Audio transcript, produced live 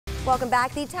Welcome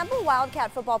back. The Temple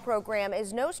Wildcat football program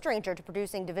is no stranger to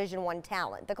producing Division I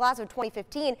talent. The class of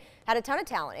 2015 had a ton of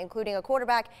talent, including a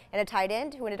quarterback and a tight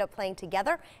end who ended up playing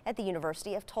together at the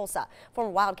University of Tulsa.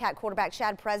 Former Wildcat quarterback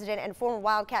Shad President and former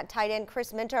Wildcat tight end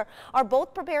Chris Minter are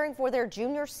both preparing for their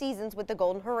junior seasons with the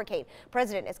Golden Hurricane.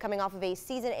 President is coming off of a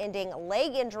season-ending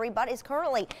leg injury, but is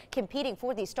currently competing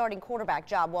for the starting quarterback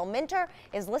job, while Minter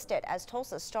is listed as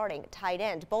Tulsa's starting tight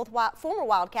end. Both former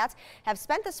Wildcats have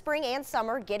spent the spring and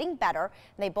summer getting better,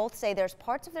 and they both say there's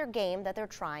parts of their game that they're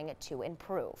trying to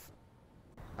improve.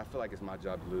 I feel like it's my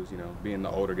job to lose, being the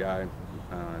older guy,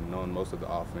 knowing most of the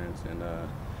offense, and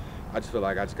I just feel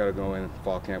like I just got to go in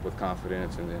fall camp with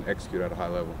confidence and then execute at a high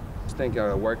level. I just think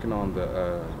working on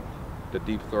the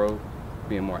deep throw,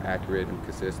 being more accurate and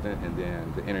consistent, and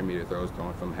then the intermediate throws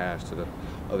going from hash to the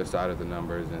other side of the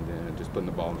numbers, and then just putting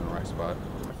the ball in the right spot.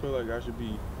 I feel like I should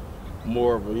be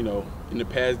more of a, in the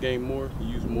pass game more,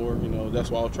 use more, that's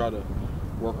what I'll try to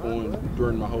work on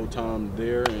during my whole time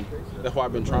there, and that's what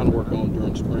I've been trying to work on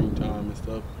during springtime and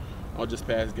stuff. I'll just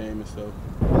pass game and stuff.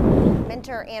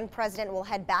 Minter and President will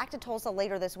head back to Tulsa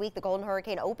later this week. The Golden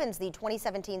Hurricane opens the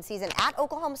 2017 season at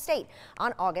Oklahoma State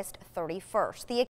on August 31st.